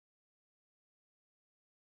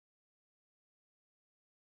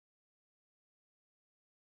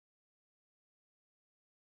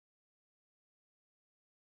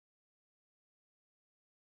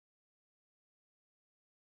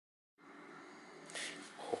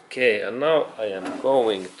Okay, and now I am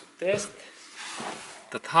going to test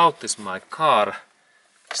that how this my car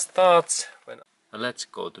starts when. Let's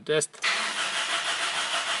go to test.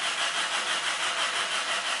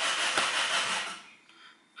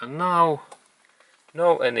 And now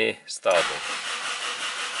no any starting.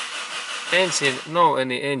 Engine, no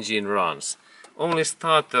any engine runs. Only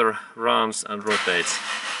starter runs and rotates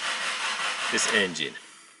this engine.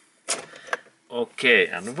 Okay,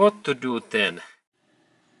 and what to do then?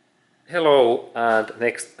 Hello, and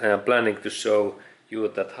next I am planning to show you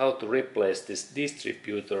that how to replace this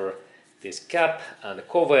distributor, this cap and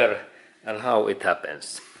cover, and how it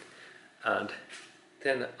happens. And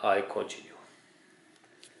then I continue.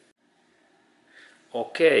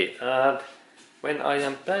 Okay, and when I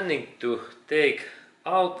am planning to take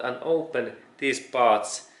out and open these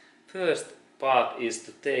parts, first part is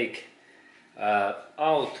to take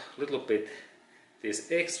out little bit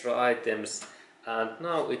these extra items, and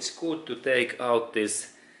now it's good to take out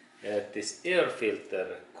this air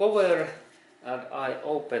filter cover, and I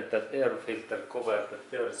open that air filter cover. That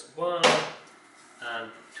there is 1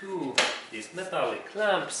 and 2 these metallic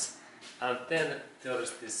clamps, and then there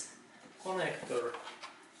is this connector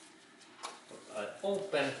that I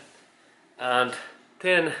open, and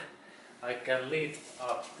then I can lift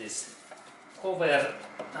up this cover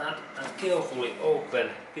and carefully open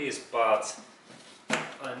these parts.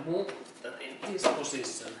 I move that in this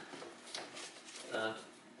position, and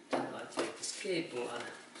then I take this cable,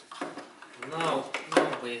 and now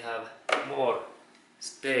we have more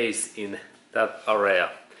space in that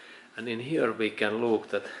area, and in here we can look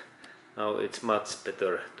that now it's much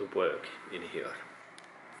better to work in here.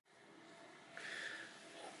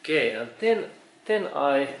 Okay, and then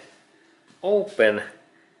I open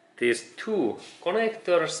these 2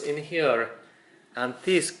 connectors in here, and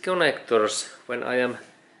these connectors, when I am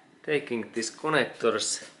taking these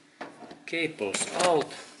connectors cables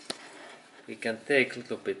out, we can take a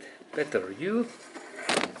little bit better view.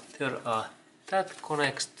 There are that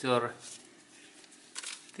connector,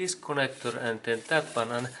 this connector, and then that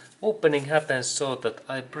one, and opening happens so that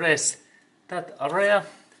I press that area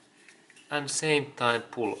and same time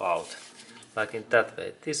pull out, like in that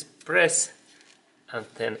way. This press and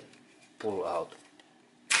then pull out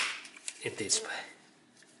in this way,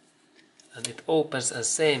 and it opens, and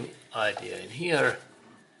same idea in here,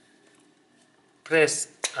 press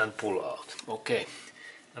and pull out. Okay,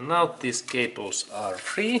 and now these cables are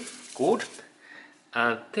free, good,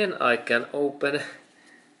 and then I can open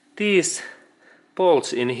these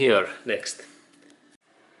bolts in here next.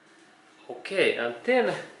 Okay, and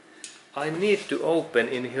then I need to open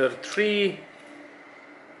in here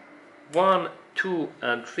 1, 2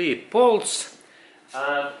 and 3 bolts,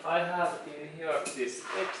 and I have in here this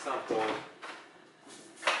example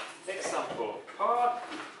part.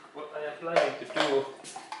 What I am planning to do,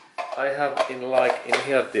 I have in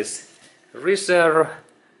here this reserve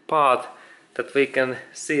part, that we can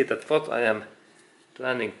see that what I am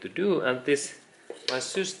planning to do, and this my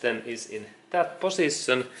system is in that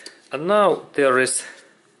position, and now there is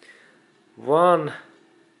 1,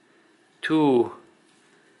 2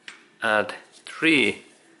 and 3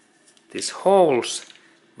 these holes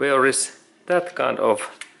where is that kind of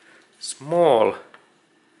small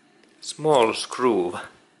screw,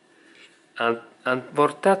 and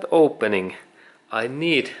for that opening I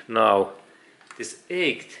need now this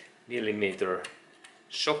 8mm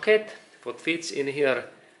socket what fits in here,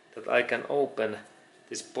 that I can open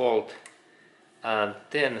this bolt, and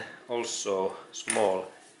then also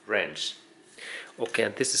small wrench. Okay,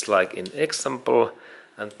 and this is like in example,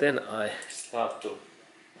 and then I start to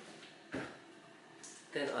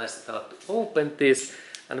open this,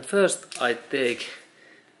 and first I take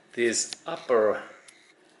this upper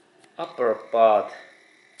part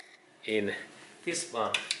in this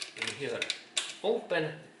one in here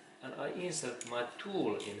open, and I insert my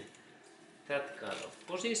tool in that kind of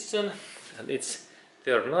position, and it's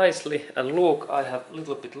there nicely. And look, I have a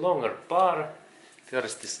little bit longer bar. There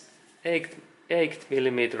is this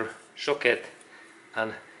 8mm socket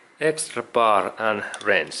and extra bar and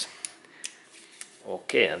wrench.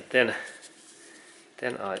 Okay, and then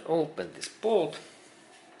I open this bolt.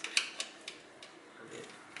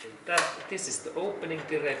 This is the opening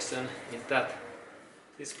direction. In that,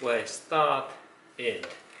 this way start, end.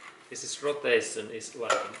 This is rotation is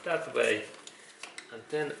like in that way, and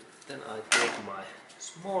then I take my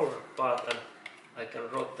smaller part and I can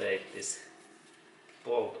rotate this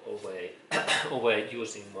bolt away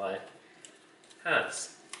using my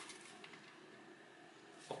hands.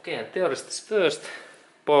 Okay, and there is this first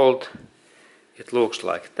bolt. It looks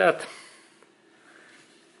like that.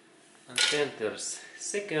 And Then there's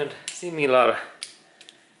second similar.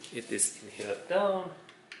 It is in here down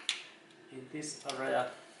in this area.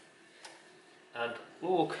 And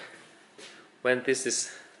look, when this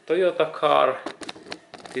is Toyota car,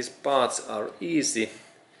 these parts are easy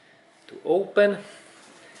to open.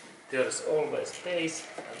 There is always space,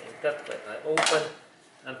 and in that way I open,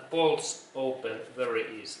 and bolts open very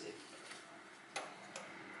easily.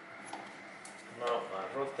 Now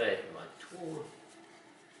I rotate my tool.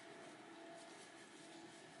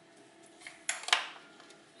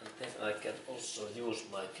 And then I can also use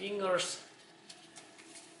my fingers.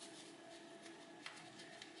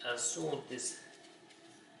 And soon this,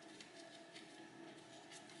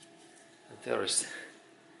 and there is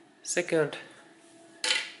second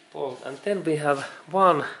bolt, and then we have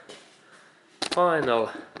one final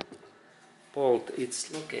bolt.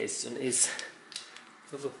 Its location is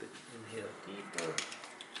a little bit in here deeper.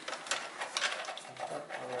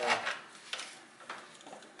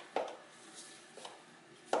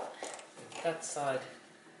 That side.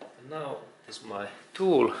 And now this is my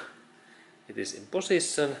tool. It is in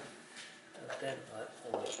position, and then I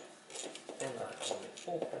only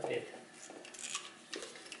open it.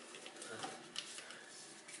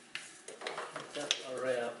 And that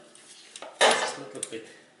area is a little bit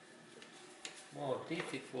more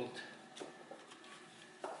difficult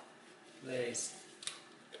place.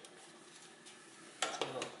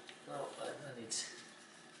 Now I manage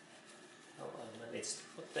to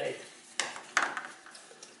rotate.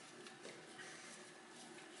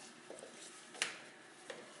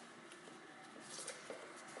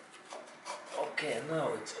 Okay, now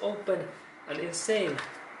it's open, and in same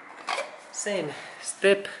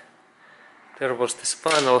step there was this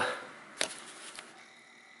final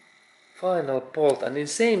bolt, and in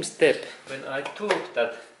same step when I took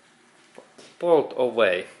that bolt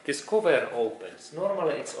away, this cover opens.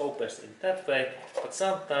 Normally it opens in that way, but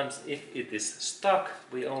sometimes if it is stuck,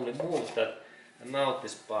 we only move that, and now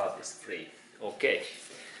this part is free. Okay,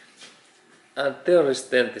 and there is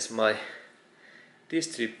then this my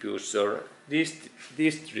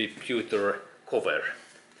distributor cover.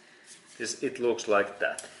 It looks like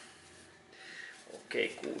that.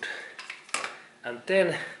 Okay, good. And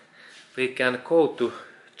then we can go to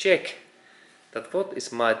check that what is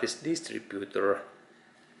this distributor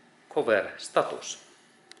cover status.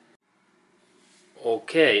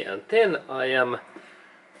 Okay, and then I am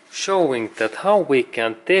showing that how we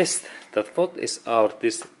can test that what is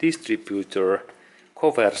this distributor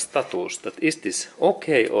cover status, that is this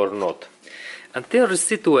okay or not. And there is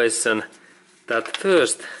situation that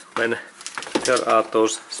first, when there are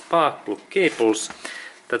those spark plug cables,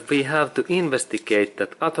 that we have to investigate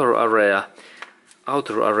that outer area,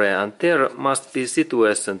 and there must be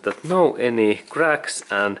situation that no any cracks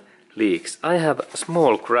and leaks. I have a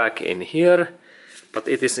small crack in here, but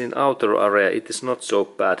it is in outer area, it is not so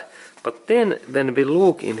bad. But then when we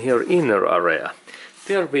look in here inner area,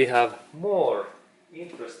 there we have more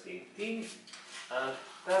interesting thing, and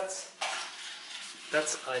that's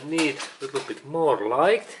I need a little bit more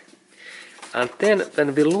light. And then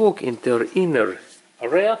when we look in the inner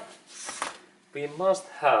area, we must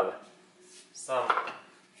have some,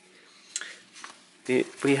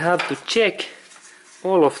 we have to check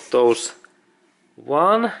all of those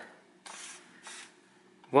 1,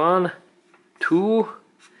 2,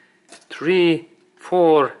 3,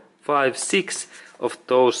 4, 5, 6 of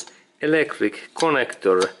those electric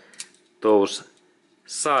connector, those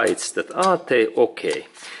sides, that are they okay.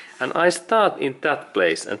 And I start in that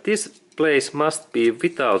place, and this place must be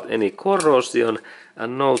without any corrosion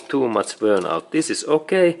and no too much burnout. This is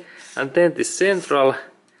okay. And then the central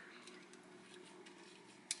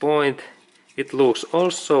point, it looks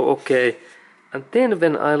also okay. And then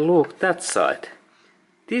when I look that side,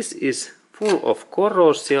 this is full of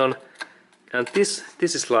corrosion, and this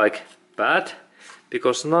is like bad,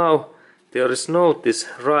 because now there is no this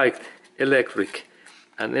right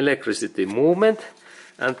electricity movement.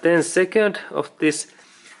 And then second of this,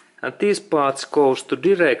 and these parts goes to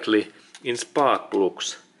directly in spark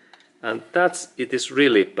plugs, and it is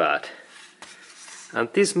really bad. And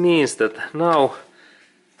this means that now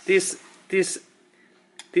this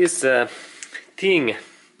thing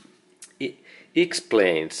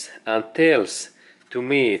explains and tells to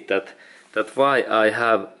me that why I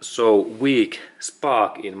have so weak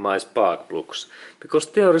spark in my spark plugs, because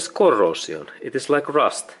there is corrosion, it is like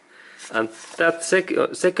rust. And that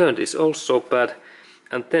second is also bad.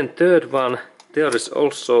 And then third one, there is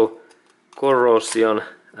also corrosion,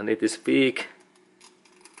 and it is weak.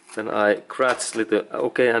 Then I scratch little,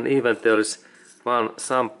 okay, and even there is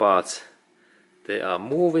some parts, they are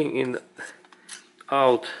moving in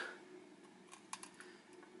out,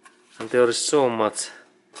 and there is so much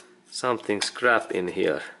something scrap in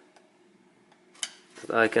here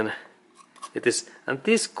that I can, it is, and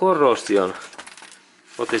this corrosion,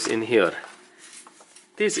 what is in here,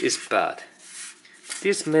 this is bad.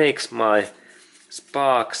 This makes my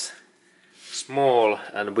sparks small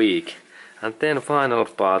and weak. And then final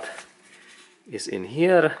part is in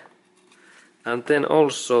here, and then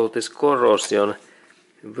also this corrosion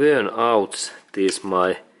burn out these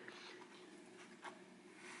my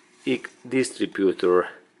distributor,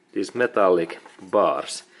 these metallic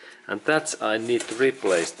bars, and that's I need to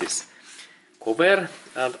replace this cover.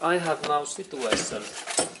 And I have now situation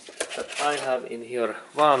that I have in here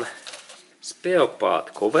one spare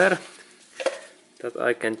part cover that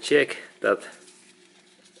I can check that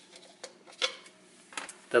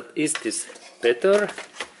is this better,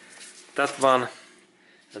 that one,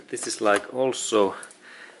 and this is like also.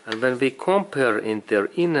 And when we compare in their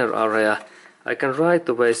inner area, I can right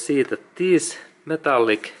away see that these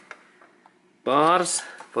metallic bars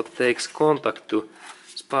what takes contact to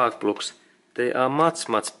spark plugs, they are much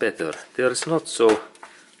better. There is not so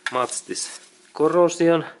much this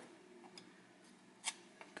corrosion.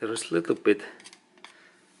 There is little bit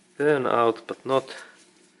burn out, but not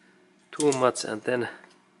too much. And then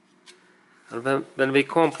when we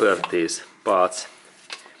compare these parts,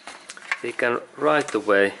 we can right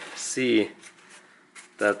away see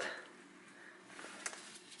that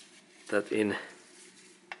in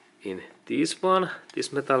this one,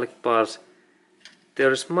 these metallic parts,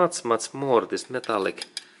 there is much more this metallic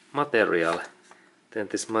material than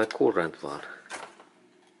this my current one.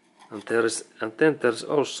 And then there's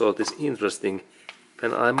also this interesting,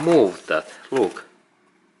 when I move that, look,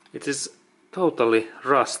 it is totally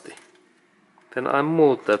rusty. When I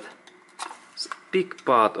move that big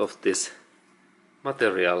part of this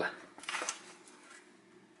material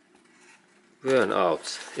burn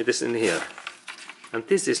out, it is in here. And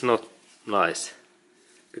this is not nice,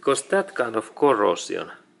 because that kind of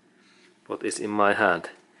corrosion what is in my hand,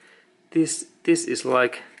 this is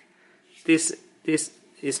like, this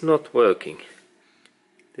is not working.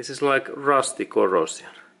 This is like rusty corrosion,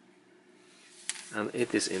 and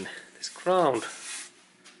it is in this ground.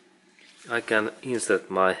 I can insert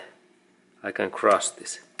I can crush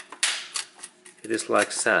this. It is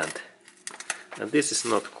like sand, and this is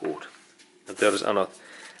not good. And there is another.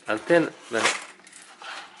 And then when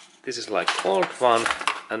this is like old one,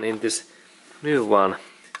 and in this new one,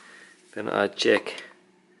 then I check,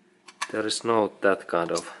 there is no that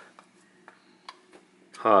kind of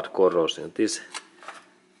hard corrosion. These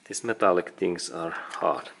metallic things are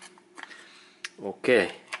hard.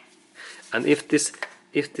 Okay. And if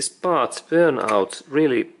this parts burn out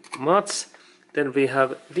really much, then we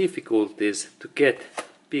have difficulties to get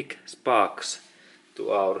big sparks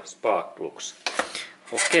to our spark plugs.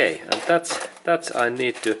 Okay, and that's I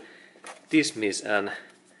need to dismiss and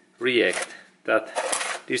reject that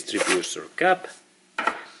distributor cap.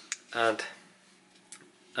 And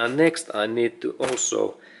next I need to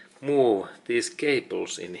also move these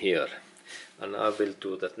cables in here, and I will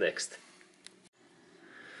do that next.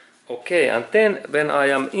 Okay, and then when I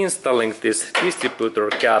am installing this distributor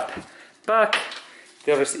cap back,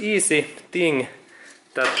 there is easy thing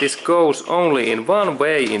that this goes only in one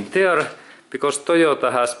way in there, because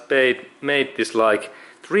Toyota has made this like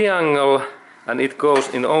triangle, and it goes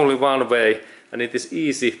in only one way, and it is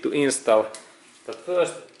easy to install that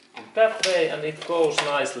first in that way, and it goes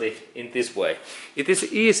nicely in this way. It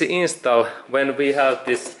is easy install when we have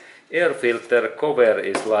this air filter cover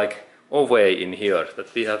is like away in here,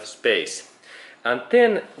 that we have space. And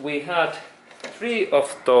then we had 3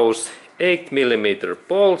 of those 8mm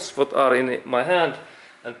bolts what are in my hand,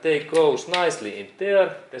 and they goes nicely in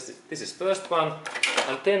there. This is first one,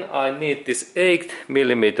 and then I need this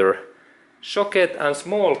 8mm socket and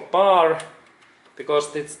small bar,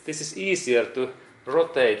 because this is easier to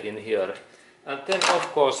rotate in here. And then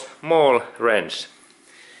of course small wrench.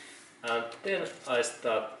 And then I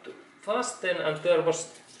start to fasten, and there was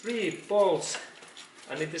 3 bolts,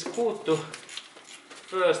 and it is good to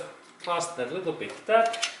first fasten a little bit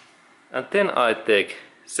that, and then I take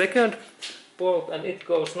second bolt, and it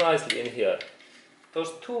goes nicely in here.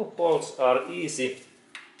 Those 2 bolts are easy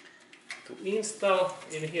to install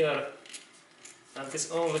in here, and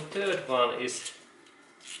this only third one is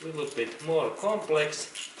a little bit more complex.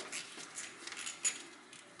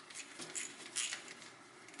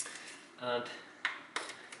 And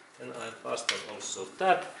then I fasten also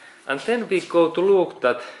that, and then we go to look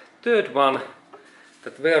that third one,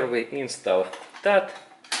 that where we install that,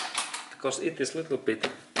 because it is a little bit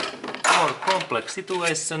more complex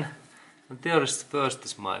situation. And there is first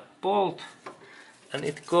is my bolt, and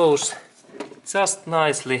it goes just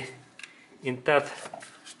nicely in that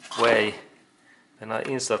way. When I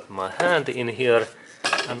insert my hand in here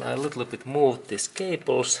and I a little bit move these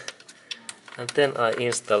cables, and then I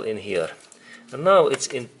install in here. And now it's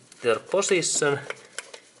in their position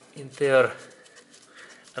in there,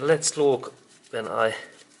 and let's look when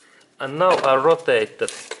and now I rotate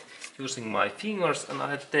that using my fingers, and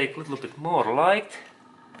I take a little bit more light.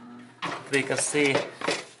 We can see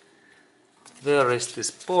where is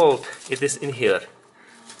this bolt. It is in here.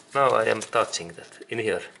 Now I am touching that in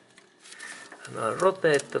here, and I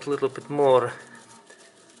rotate that a little bit more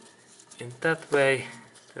in that way.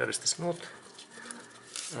 There is this nut,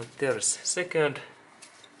 and there is second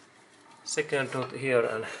nut here,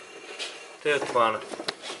 and third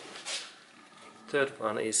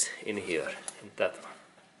one is in here, in that one.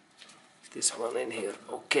 This one in here,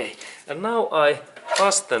 okay. And now I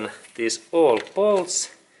fasten these all bolts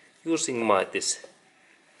using this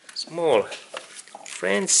small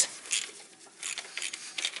wrench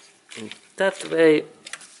in that way,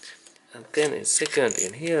 and then in second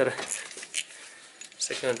in here.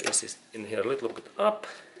 Second is in here a little bit up.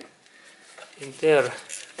 In there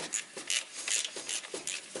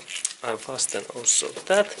I fasten also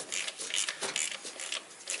that.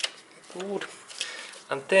 Good.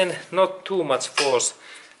 And then not too much force.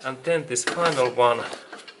 And then this final one,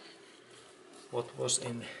 what was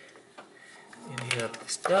in here,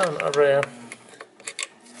 this down area.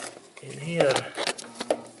 In here,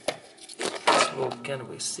 so can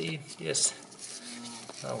we see? Yes,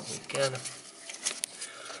 now we can.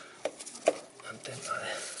 And then I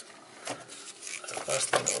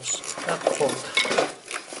fasten also that bolt.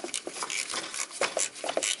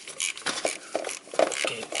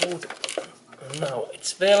 Okay, good. And now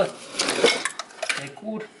it's well. Okay,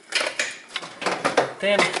 good. And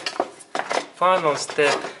then final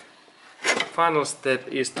step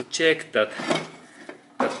is to check that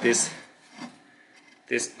this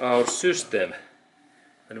our system,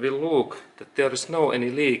 and we look that there is no any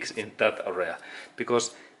leaks in that area,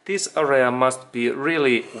 because this area must be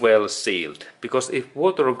really well sealed, because if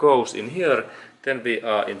water goes in here, then we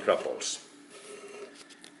are in troubles.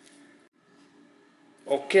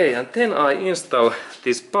 Okay, and then I install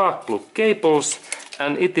these spark plug cables,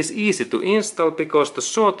 and it is easy to install because the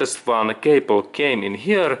shortest one cable came in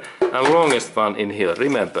here and longest one in here,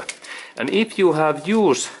 remember. And if you have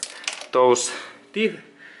used those,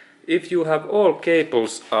 if you have all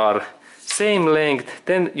cables are same length,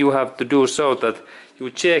 then you have to do so that you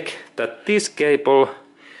check that this cable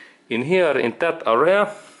in here in that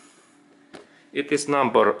area, it is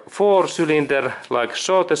number 4 cylinder, like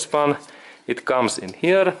shortest one, it comes in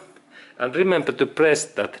here, and remember to press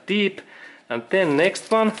that deep. And then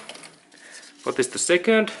next one, what is the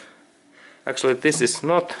second? Actually this is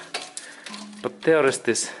not, but there is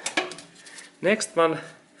this next one,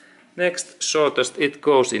 next shortest, it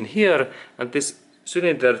goes in here, and this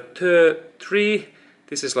cylinder 3,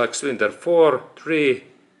 this is like cylinder 4, 3,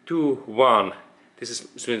 2, 1, this is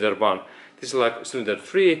cylinder 1, this is like cylinder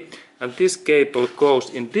 3, and this cable goes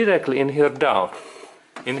in directly in here down,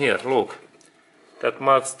 in here, look. That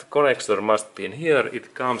connector must be in here,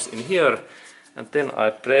 it comes in here, and then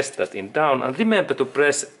I press that in down, and remember to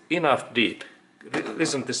press enough deep.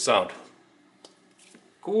 Listen to the sound.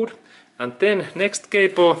 Good. And then next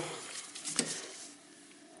cable,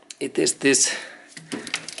 it is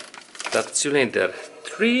that cylinder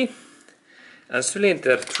 3, and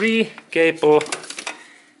cylinder 3 cable,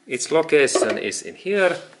 its location is in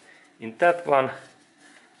here, in that one,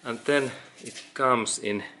 and then it comes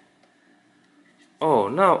in. Oh,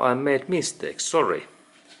 now I made mistake. Sorry.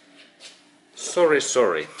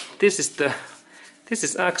 This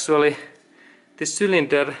is actually the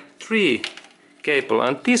cylinder 3 cable,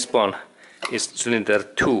 and this one is cylinder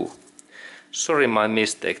 2. Sorry, my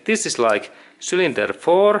mistake. This is like cylinder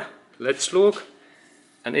 4. Let's look,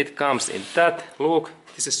 and it comes in that. Look,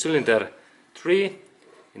 this is cylinder 3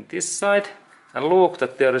 in this side, and look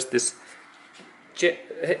that there is this.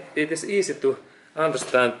 It is easy to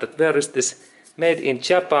understand that there is this made in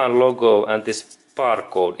Japan logo and this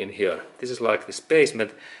barcode in here. This is like this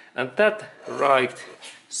basement, and that right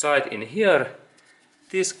side in here,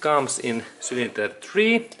 this comes in cylinder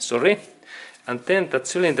 3, sorry, and then that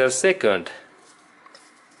cylinder second,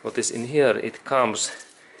 what is in here, it comes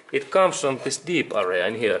from this deep area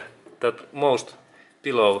in here, that most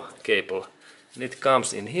below cable, and it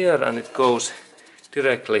comes in here and it goes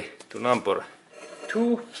directly to number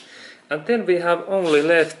 2, and then we have only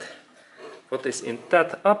left what is in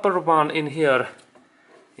that upper one in here,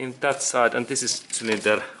 in that side, and this is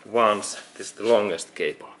cylinder 1, this is the longest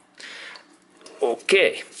cable.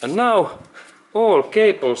 Okay, and now all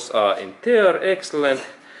cables are in there, excellent.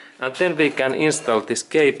 And then we can install these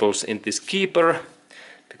cables in this keeper,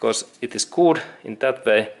 because it is good in that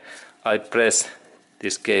way. I press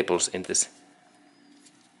these cables in this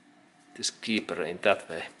keeper in that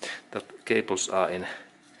way. The cables are in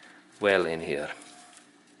well in here.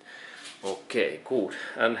 Okay, good.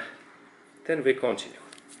 And then we continue.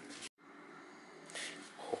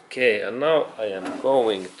 Okay, and now I am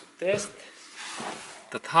going to test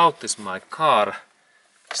that how this my car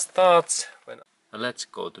starts. Let's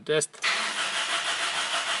go to test.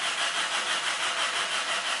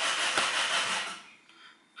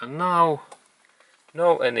 And now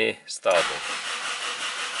no any starting.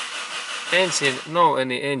 Engine, no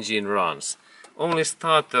any engine runs. Only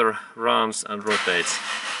starter runs and rotates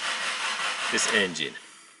this engine.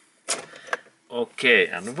 Okay,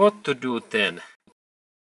 and what to do then?